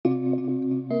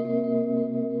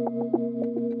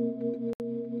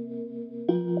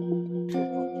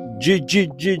G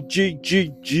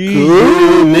Good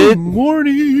Unit.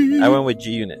 morning. I went with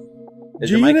G Unit. Is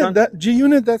G your mic Unit. on? That G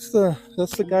Unit. That's the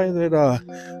guy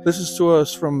that listens to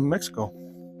us from Mexico.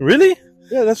 Really?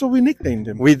 Yeah, that's what we nicknamed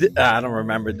him. We did. I don't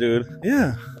remember, dude.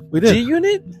 Yeah, we did. G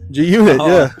Unit. G Unit. Oh,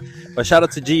 Yeah, but shout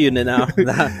out to G Unit now.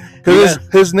 because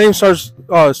his name starts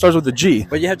with a G.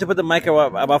 But you have to put the mic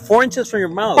about 4 inches from your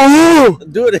mouth. Oh,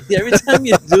 Dude, every time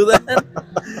you do that,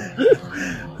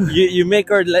 you make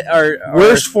our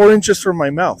where's 4 inches from my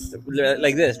mouth?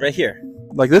 like this right here.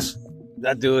 Like this?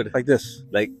 That dude. Like this?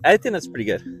 Like, I think that's pretty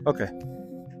good. Okay.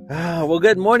 Well,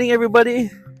 good morning,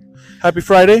 everybody. Happy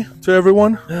Friday to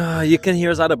everyone. You can hear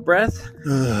us out of breath,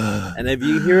 and if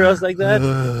you hear us like that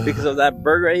because of that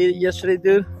burger I ate yesterday,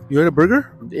 dude. You had a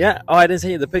burger? Yeah. Oh, I didn't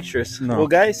send you the pictures. No. Well,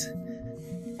 guys,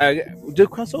 do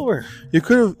crossover. You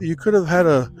could have had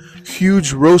a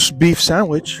huge roast beef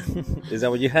sandwich Is that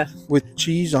what you had? with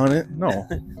cheese on it. No,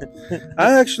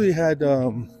 I actually had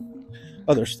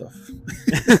other stuff.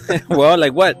 Well,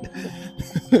 like what?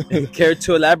 Care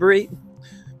to elaborate?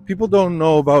 People don't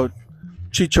know about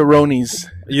chicharrones.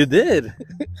 You did.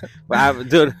 Wow,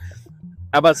 dude.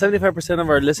 About 75% of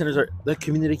our listeners the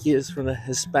community is from the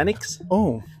Hispanics.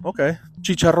 Oh, okay.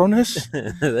 Chicharrones.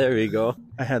 There we go.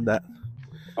 I had that.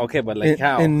 Okay, but like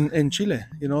how? in Chile,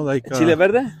 like Chile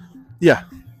verde? Yeah,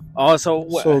 Oh, so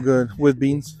so good with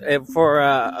beans. for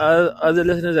other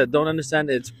listeners that don't understand,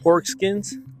 it's pork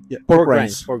skins. Yeah, pork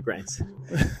rinds. Pork grinds.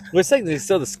 Which technically is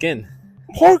still the skin.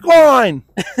 Pork loin.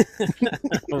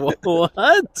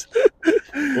 What?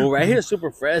 Well, right here,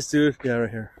 super fresh, dude. Yeah, right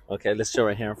here. Okay, let's show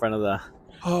right here in front of the.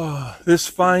 Oh, this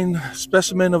fine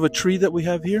specimen of a tree that we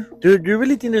have here. Dude, do you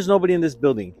really think there's nobody in this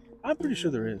building? I'm pretty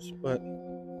sure there is, but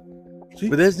see?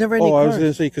 But there's never any Oh, I cars. was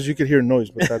gonna say because you could hear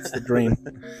noise, but that's the drain.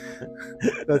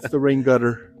 That's the rain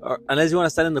gutter. Unless you want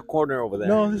to stand in the corner over there.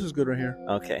 No, this is good right here.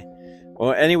 Okay.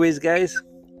 Well, anyways, guys,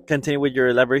 continue with your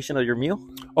elaboration of your meal.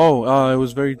 Oh, it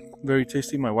was very, very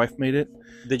tasty. My wife made it.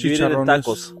 Did you eat it in Chicharrones.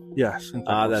 tacos? Yes. in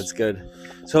Ah, tacos. that's good.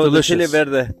 So Delicious. the chile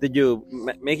verde, did you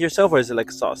make yourself or is it like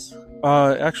a sauce?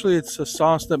 Actually, it's a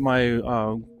sauce that my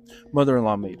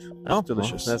mother-in-law made. It's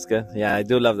delicious. That's good. Yeah, I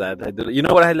do love that. I do. You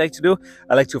know what I like to do?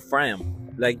 I like to fry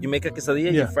them. Like you make a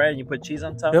quesadilla, you Yeah. fry it, and you put cheese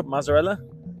on top, Yep. mozzarella.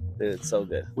 Dude, it's so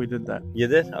good. We did that You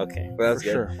did? Okay, well, that's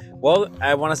for good. sure. Well,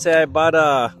 I want to say I bought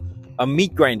a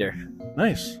meat grinder.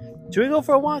 Nice. Should we go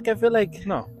for a walk? I feel like.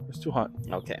 No, it's too hot.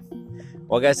 Okay.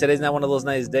 Well, guys, today's not one of those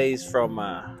nice days from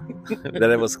that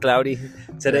it was cloudy.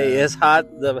 Today is hot.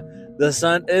 The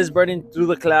sun is burning through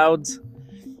the clouds,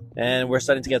 and we're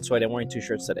starting to get sweaty. I'm wearing 2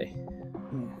 shirts today.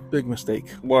 Big mistake.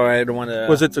 Well, I don't want to.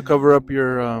 Was it to cover up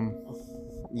your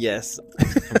Yes,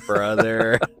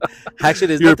 brother. Actually,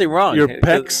 there's Your- nothing wrong. your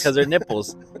pecs? Because they're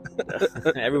nipples.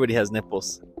 Everybody has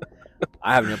nipples.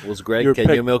 I have nipples, Greg. your Can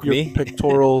you pec- milk your me?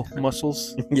 pectoral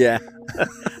muscles? Yeah.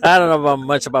 I don't know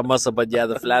much about muscle, but yeah,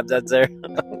 the flab that's there.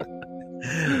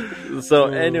 So,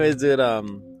 anyways, dude,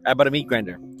 I bought a meat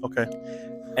grinder, Okay.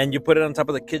 and you put it on top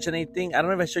of the KitchenAid thing. I don't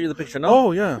know if I showed you the picture. No.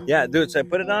 Oh yeah. Yeah, dude. So I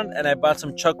put it on, and I bought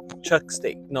some chuck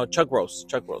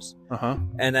roast, Uh huh.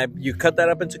 and you cut that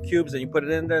up into cubes, and you put it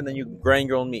in there, and then you grind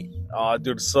your own meat. Oh,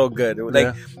 dude, it's so good. Like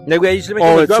I usually make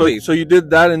it with ground beef. so you did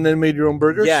that and then made your own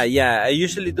burgers? Yeah. I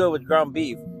usually do it with ground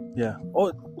beef. Yeah.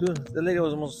 Oh, dude, the lady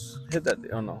was almost hit that.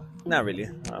 Oh no, not really.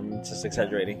 I'm just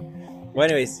exaggerating. Well,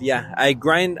 anyways, yeah, I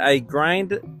grind.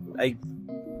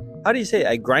 How do you say it?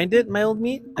 I grinded my old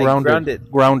meat. I ground it.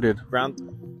 Grounded.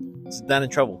 It's down in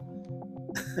trouble.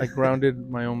 I grounded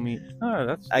my own meat. Ah,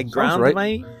 that's. I sounds ground right.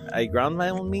 my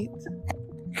own meat.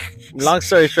 Long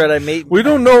story short, I made. We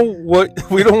don't know what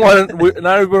we don't want.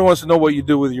 Not everybody wants to know what you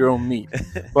do with your own meat.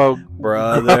 Well,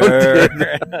 Brother,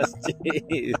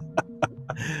 Jeez.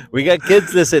 We got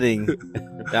kids listening.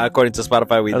 According to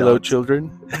Spotify, we hello, don't.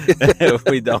 children.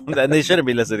 We don't, and they shouldn't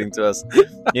be listening to us,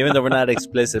 even though we're not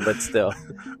explicit. But still,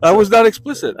 I was not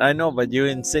explicit. I know. But you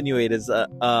insinuated.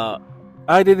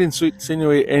 I didn't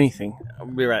insinuate anything.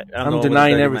 Be right. I'm done with the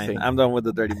denying dirty everything. mind. I'm done with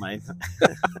the dirty mind.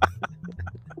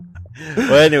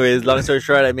 Well, anyways, long story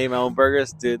short, I made my own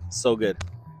burgers, dude. So good,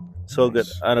 so good.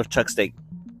 Out of chuck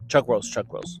roast.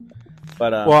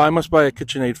 But Well, I must buy a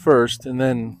KitchenAid first, and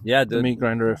then yeah, the dude. meat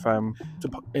grinder if I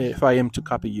am to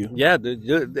copy you. Yeah,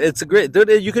 dude, it's a great, dude.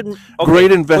 You can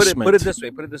Great investment. Put it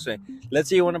this way. Let's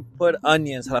say you want to put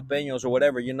onions, jalapenos, or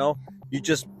whatever. You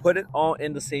just put it all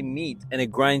in the same meat, and it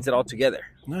grinds it all together.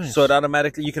 Nice. So it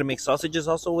automatically you can make sausages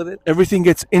also with it. Everything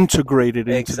gets integrated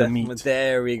into the Exactly. meat.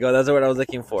 There we go. That's what I was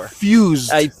looking for.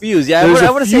 Fused. I fuse. Yeah, There's I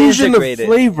a want to say fusion of integrated.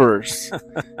 flavors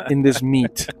in this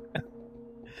meat.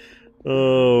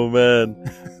 Oh man.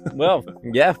 Well,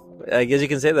 yeah. I guess you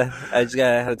can say that. I just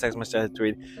got had a text message to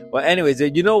read. Well, anyways,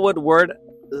 you know what word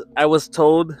I was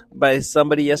told by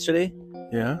somebody yesterday?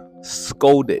 Yeah.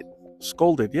 Scolded.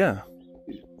 Scolded. Yeah.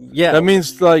 Yeah. That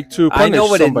means like to punish I know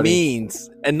what somebody. it means.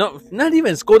 And not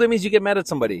even scolded means you get mad at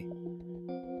somebody.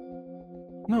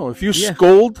 No, if you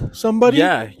scold somebody.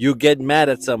 Yeah, you get mad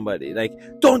at somebody. Like,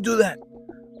 don't do that.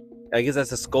 I guess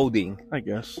that's a scolding. I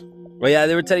guess. But yeah,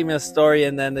 they were telling me a story,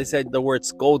 and then they said the word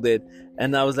scolded,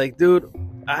 and I was like, dude,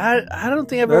 I don't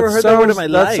think I've ever heard that word in my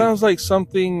life. That sounds like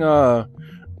something a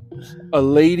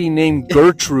lady named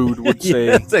Gertrude would say.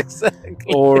 Yes,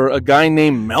 exactly. Or a guy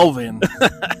named Melvin.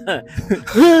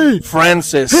 Hey,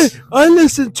 Francis. Hey, I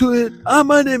listened to it.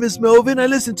 My name is Melvin. I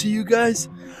listen to you guys.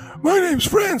 My name's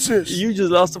Francis. You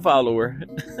just lost a follower.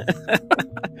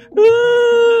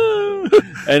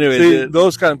 Anyway, see,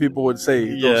 those kind of people would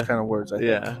say those kind of words. I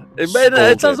think.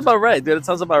 It sounds about right, dude. It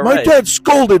sounds about right. My dad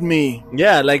scolded me.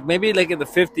 Yeah, like maybe like in the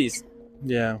 50s.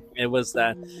 Yeah, it was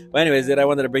that. But anyways, dude, I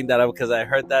wanted to bring that up because I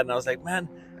heard that and I was like, man,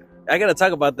 I gotta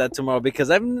talk about that tomorrow because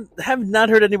I have not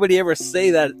heard anybody ever say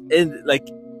that in like.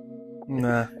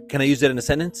 Nah. Can I use it in a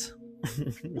sentence?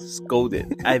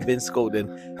 Scolded. I've been scolded.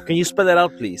 Can you spell that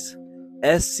out, please?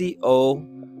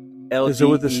 SCOLDED. Is it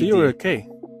with a C or a K?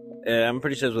 I'm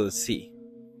pretty sure it's with a C.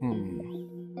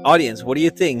 Audience, what do you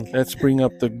think? Let's bring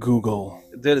up the Google.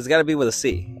 Dude, it's got to be with a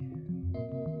C.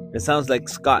 It sounds like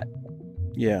Scott.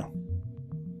 Yeah.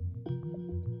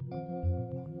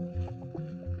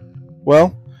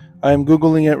 Well, I'm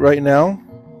Googling it right now.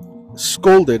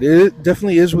 Scolded. It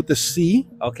definitely is with the C.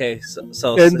 Okay,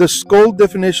 so and the scold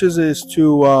definition is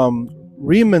to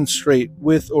remonstrate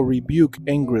with or rebuke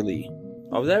angrily.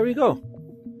 Oh, there we go.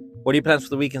 What are your plans for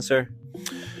the weekend, sir?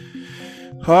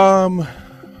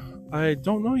 I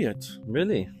don't know yet.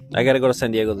 Really? I gotta go to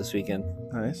San Diego this weekend.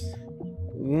 Nice.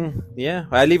 Yeah,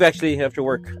 I leave actually after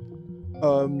work.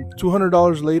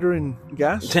 $200 later in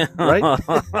gas, right?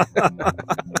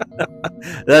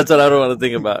 That's what I don't want to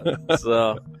think about.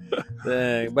 So,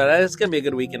 but it's gonna be a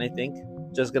good weekend, I think.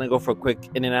 Just gonna go for a quick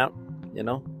in and out, you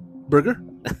know. Burger.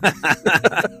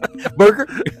 Burger.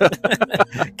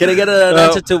 Can I get an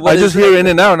answer to what? I just hear in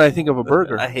and out, and I think of a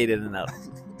burger. I hate in and out.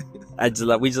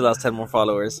 We just lost 10 more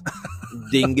followers.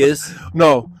 Dingus.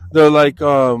 No, they're like,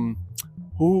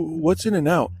 what's in and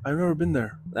out? I've never been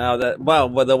there. Now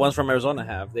but the ones from Arizona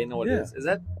have. They know what it is. Is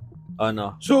that? Oh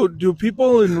no. So do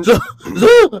people in do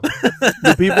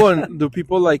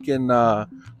people like in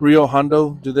Rio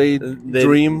Hondo? Do they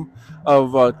dream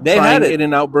of trying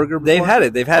In-N-Out Burger before? They've had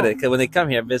it. They've had it because when they come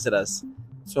here visit us.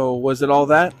 So was it all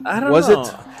that? I don't know. Was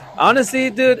it? Honestly,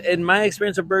 dude, in my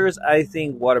experience of burgers, I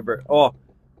think Whataburger.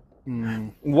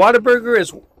 Whataburger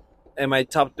is in my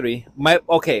top 3.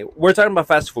 We're talking about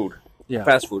fast food. Yeah.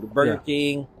 Fast food. Burger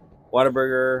King,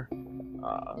 Whataburger.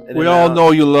 We all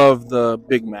know you love the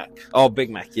Big Mac. Oh,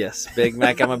 Big Mac, yes. Big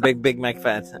Mac. I'm a Big Mac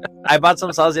fan. I bought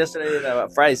some sauce yesterday,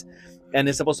 fries, and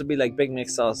it's supposed to be like Big Mac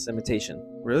sauce imitation.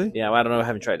 Really? Yeah, I don't know. I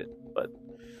haven't tried it. But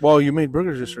well, you made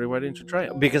burgers yesterday. Why didn't you try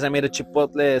it? Because I made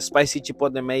a spicy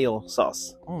chipotle mayo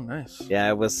sauce. Oh, nice. Yeah,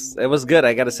 it was good.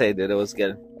 I got to say, dude, it was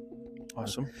good.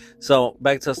 Awesome. So,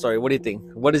 back to the story. What do you think?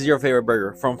 What is your favorite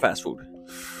burger from fast food?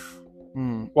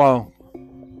 Well,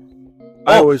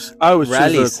 I always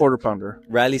choose a quarter pounder.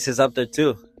 Rally's is up there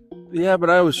too. Yeah, but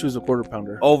I always choose a quarter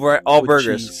pounder over all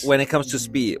burgers cheese. When it comes to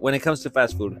speed. When it comes to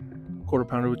fast food, quarter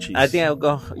pounder with cheese. I think I'll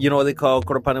go. You know what they call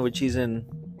quarter pounder with cheese in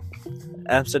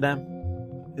Amsterdam?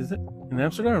 Is it in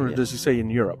Amsterdam, or does he say in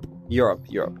Europe? Europe.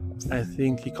 I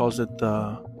think he calls it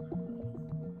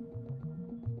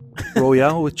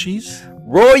Royale with cheese.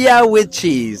 Royale with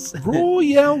cheese.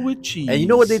 Royale with cheese. And you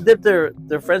know what they dip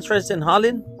their French fries in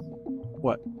Holland?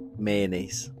 What?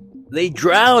 Mayonnaise. They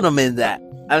drown them in that.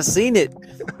 I've seen it.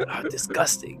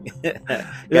 Disgusting. Guys,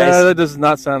 yeah, that does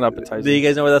not sound appetizing. Do you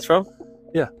guys know where that's from?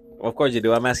 Yeah. Well, of course you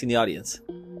do. I'm asking the audience.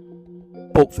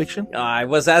 Pulp Fiction? I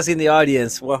was asking the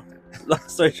audience. Well, long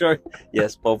story short,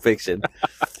 yes, Pulp Fiction.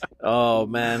 Oh,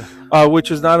 man. Which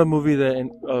is not a movie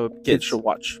that kids should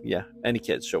watch. Yeah, any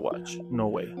kids should watch. No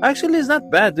way. Actually, it's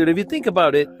not bad, dude. If you think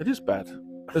about it. It is bad.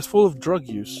 It's full of drug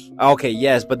use. Okay,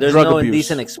 yes, but there's no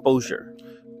indecent exposure.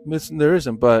 There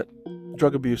isn't, but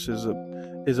drug abuse is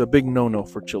a big no-no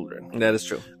for children. That is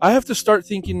true. I have to start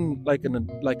thinking like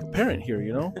a parent here,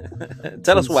 you know?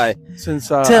 Tell us why. Since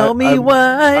Tell me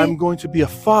why. I'm going to be a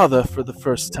father for the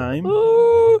first time.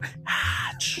 Ooh.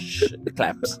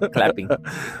 Clapping.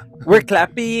 We're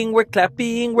clapping.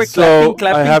 So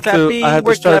I have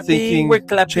to start thinking,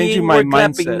 changing my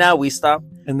mindset. Now we stop.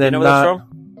 And then you know where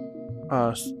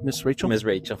that's from? Miss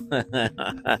Rachel.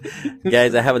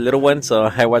 Guys, I have a little one, so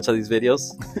I watch all these videos.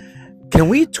 Can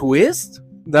we twist?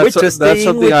 That's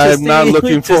something I am not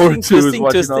looking forward to, is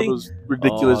watching all those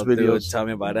ridiculous videos. Dude, tell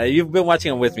me about it. You've been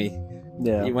watching them with me.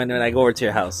 Yeah. When I go over to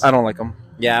your house. I don't like them.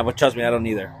 Yeah, but trust me, I don't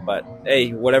either. But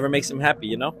hey, whatever makes them happy,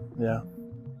 you know? Yeah,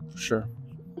 sure.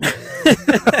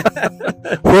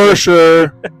 For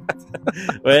sure.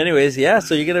 Well, anyways, yeah.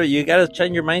 So you gotta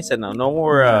change your mindset now. No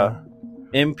more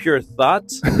impure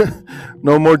thoughts.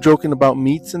 No more joking about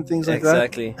meats and things like that.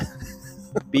 Exactly.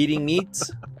 Beating meats,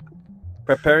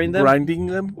 preparing them,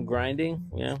 grinding,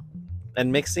 yeah,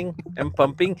 and mixing and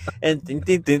pumping and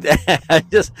I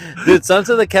just, dude,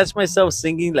 sometimes I catch myself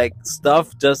singing like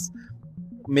stuff, just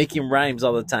making rhymes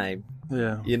all the time.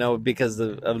 Yeah, you know, because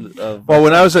of well,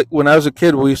 when I was a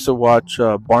kid, we used to watch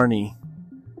Barney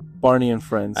and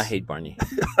Friends. I hate Barney.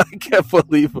 I can't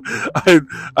believe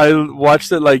I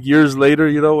watched it like years later,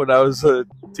 you know, when I was a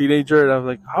teenager, and I was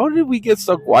like, how did we get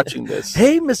stuck watching this?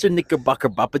 Hey, Mr. Knickerbocker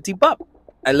boppity bop,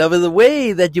 I love the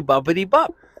way that you boppity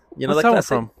bop. You know, what's that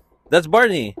from? That's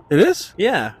Barney. It is?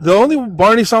 Yeah. The only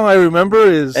Barney song I remember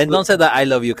is... And don't say that I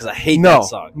love you, because I hate that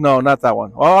song. No, not that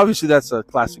one. Well, obviously that's a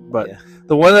classic, but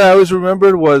the one that I always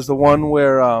remembered was the one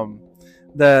where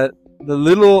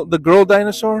the girl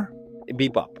dinosaur...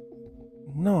 Bebop.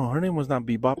 No, her name was not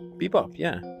Bebop. Bebop,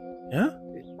 yeah. Yeah?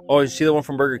 Oh, is she the one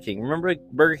from Burger King? Remember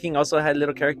Burger King also had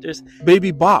little characters?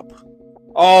 Baby Bop.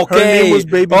 Okay. Her name was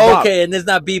Baby Bop. Okay, and it's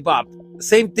not Bebop.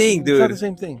 Same thing, dude. It's not the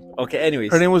same thing. Okay,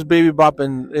 anyways. Her name was Baby Bop,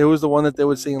 and it was the one that they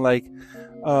would sing like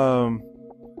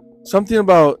something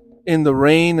about in the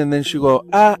rain, and then she'd go,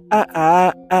 ah, ah,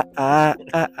 ah, ah, ah,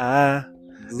 ah, ah.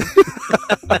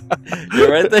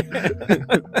 You're right there.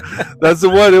 That's the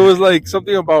one. It was like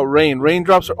something about rain.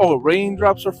 Raindrops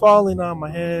are falling on my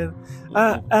head.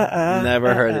 Ah, ah, ah,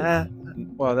 Never heard it.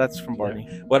 Well, that's from Barney.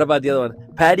 Yeah. What about the other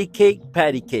one? Patty cake,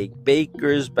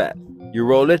 baker's bat. You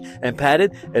roll it and pat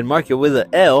it and mark it with an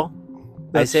L.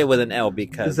 I say with an L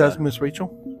because... Is that Miss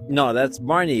Rachel? No, that's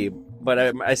Barney. But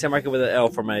I say mark it with an L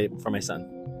for my son.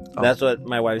 Oh. That's what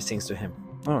my wife sings to him.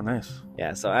 Oh, nice.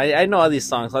 Yeah, so I know all these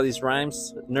songs, all these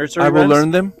rhymes, nursery rhymes. I will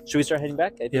learn them. Should we start heading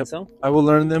back? I think so. I will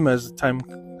learn them as time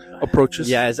approaches.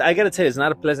 Yeah, I gotta tell you, it's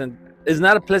not a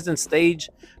pleasant stage,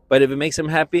 but if it makes him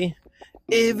happy,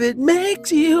 if it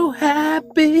makes you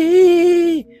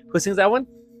happy. Who sings that one?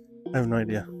 I have no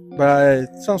idea, but it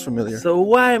sounds familiar. So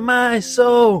why am I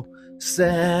so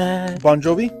sad? Bon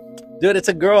Jovi? Dude, it's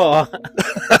a girl.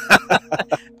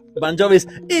 Bon Jovi's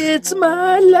It's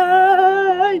My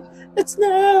Life. It's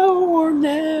now or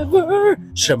never.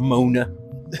 Shamona.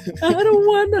 I don't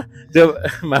wanna. Dude,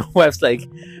 my wife's like,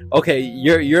 okay,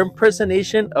 your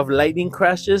impersonation of lightning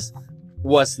crashes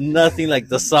was nothing like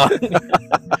the song.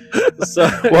 So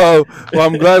well,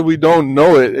 I'm glad we don't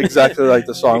know it exactly like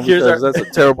the song, because that's a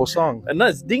terrible song. And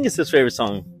that's Dingus's favorite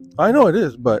song. I know it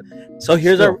is, but so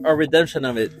here's our redemption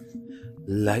of it.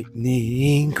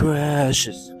 Lightning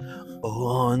crashes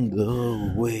on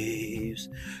the waves.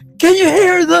 Can you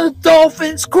hear the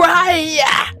dolphins cry?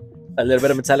 A little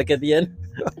bit of Metallica at the end.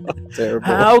 Terrible.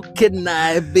 How can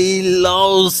I be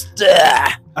lost?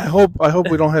 I hope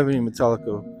we don't have any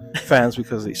Metallica fans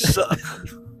because they suck.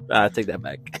 Take that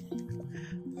back.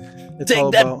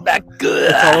 Take that back.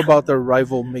 It's all about their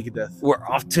rival Megadeth. We're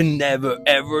off to Never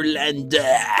Everland.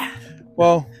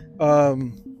 Well,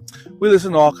 we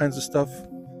listen to all kinds of stuff.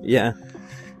 Yeah.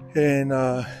 And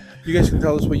you guys can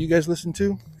tell us what you guys listen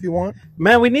to if you want.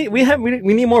 Man, we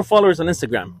need more followers on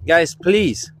Instagram. Guys,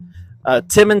 please.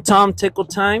 Tim and Tom Tickle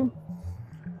Time.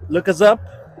 Look us up.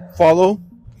 Follow.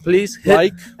 Please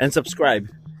like and subscribe.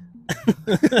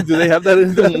 Do they have that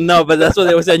in there? No, but that's what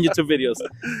they always say on YouTube videos.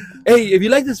 Hey, if you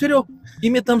like this video,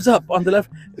 give me a thumbs up on the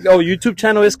left. Oh, YouTube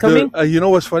channel is coming. Dude, you know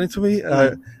what's funny to me?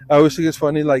 I always think it's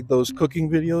funny, like those cooking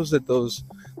videos that those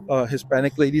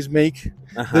Hispanic ladies make.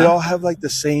 They all have like the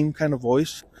same kind of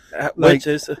voice, like,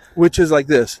 which is like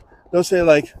this. They'll say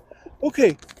like,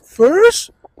 "Okay,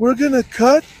 first we're gonna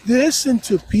cut this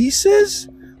into pieces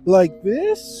like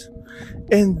this,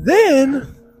 and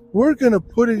then we're gonna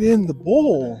put it in the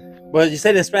bowl." Well, you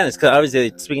said in Spanish because obviously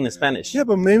they're speaking in Spanish. Yeah,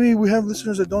 but maybe we have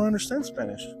listeners that don't understand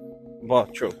Spanish. Well,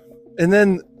 true. And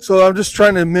then, so I'm just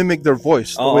trying to mimic their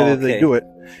voice, the way that they do it.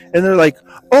 And they're like,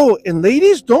 "Oh, and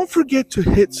ladies, don't forget to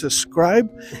hit subscribe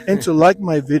and to like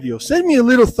my video. Send me a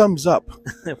little thumbs up."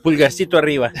 Pulgarcito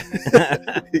arriba.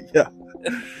 Yeah.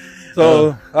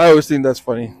 So I always think that's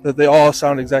funny that they all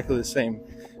sound exactly the same.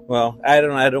 Well, I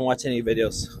don't watch any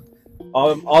videos.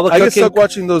 All the I get stuck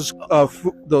watching those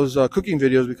cooking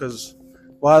videos because,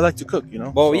 well, I like to cook, you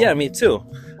know. Well, so, yeah, me too.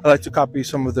 I like to copy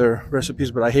some of their recipes,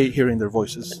 but I hate hearing their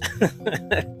voices.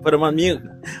 Put them on mute,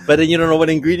 but then you don't know what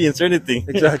ingredients or anything.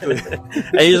 Exactly.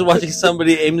 And you're just watching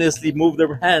somebody aimlessly move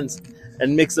their hands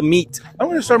and mix a meat. I'm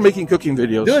going to start making cooking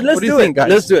videos. Dude, let's what do you think, guys?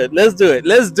 Let's do it. Let's do it.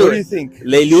 Let's do it. What do you think?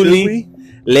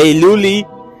 Leiluli.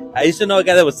 Leiluli. I used to know a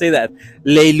guy that would say that.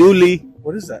 Leiluli.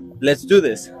 What is that? Let's do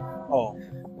this. Oh.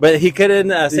 But he couldn't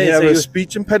say it. Did he have a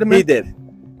speech impediment? He did.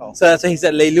 Oh. So that's why he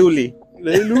said Leiluli.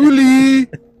 Leiluli.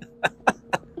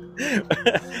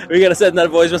 We gotta send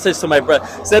that voice message to my brother.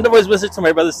 Send a voice message to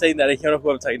my brother saying that. I don't know who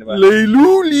I'm talking about.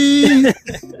 Leiluli.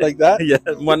 Like that? Yeah,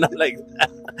 one not like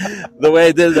that. The way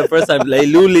I did it the first time.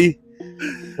 Leiluli.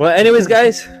 Well, anyways,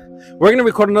 guys, we're gonna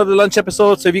record another lunch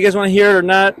episode. So if you guys want to hear it or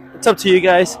not, it's up to you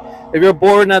guys. If you're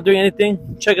bored, not doing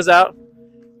anything, check us out.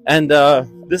 And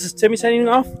this is Timmy signing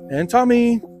off. And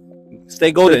Tommy.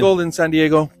 Stay golden. Stay golden, San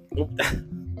Diego.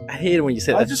 I hate it when you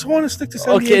say that. I just want to stick to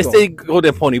San Diego. Okay, stay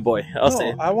golden, pony boy. I'll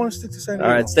say. I want to stick to San Diego.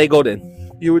 All right, stay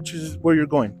golden. You would choose where you're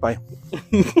going. Bye.